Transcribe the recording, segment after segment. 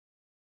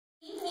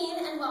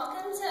and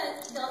welcome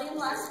to Building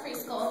Blocks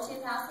Preschool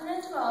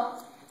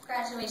 2012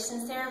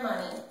 graduation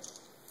ceremony.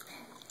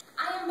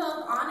 I am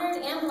both honored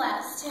and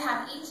blessed to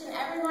have each and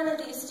every one of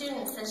these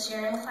students this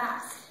year in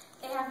class.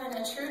 They have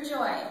been a true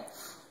joy.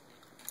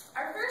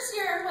 Our first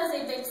year was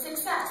a big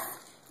success.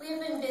 We have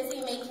been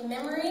busy making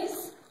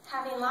memories,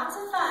 having lots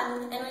of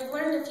fun, and we've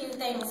learned a few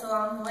things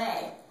along the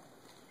way.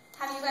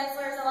 Have you guys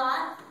learned a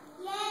lot?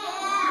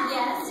 Yeah!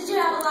 Yes? Did you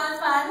have a lot of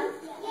fun?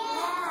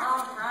 Yeah!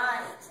 All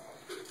right.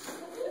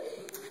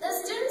 The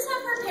students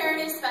have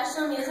prepared a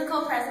special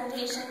musical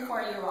presentation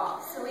for you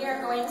all, so we are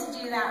going to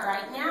do that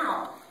right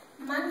now.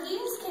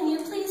 Monkeys, can you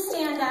please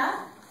stand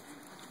up?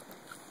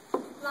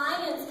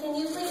 Lions, can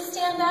you please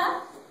stand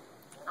up?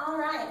 All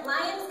right,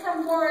 lions,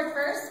 come forward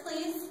first,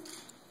 please.